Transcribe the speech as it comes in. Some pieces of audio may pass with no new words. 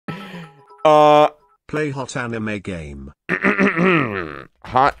Play hot anime game.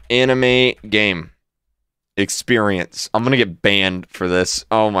 Hot anime game. Experience. I'm gonna get banned for this.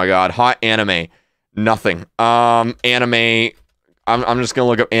 Oh my god. Hot anime. Nothing. Anime. I'm just gonna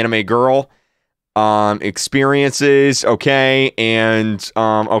look up anime girl. Experiences. Okay. And,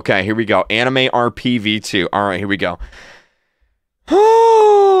 okay. Here we go. Anime RPV2. Alright, here we go.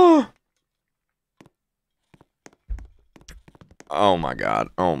 Oh my god.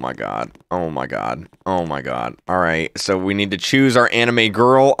 Oh my god. Oh my god. Oh my god. Alright, so we need to choose our anime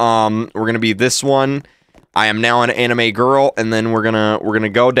girl. We're gonna be this one. I am now an anime girl, and then we're gonna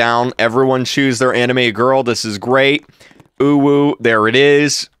go down. Everyone choose their anime girl. This is great. Ooh woo, there it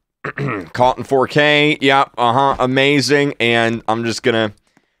is. Caught in 4K. Yep, amazing. And I'm just gonna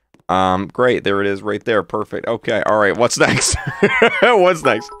great, there it is right there. Perfect. Okay, alright, what's next? What's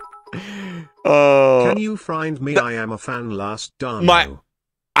next? Can you find me? I am a fan last done. I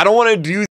don't want to do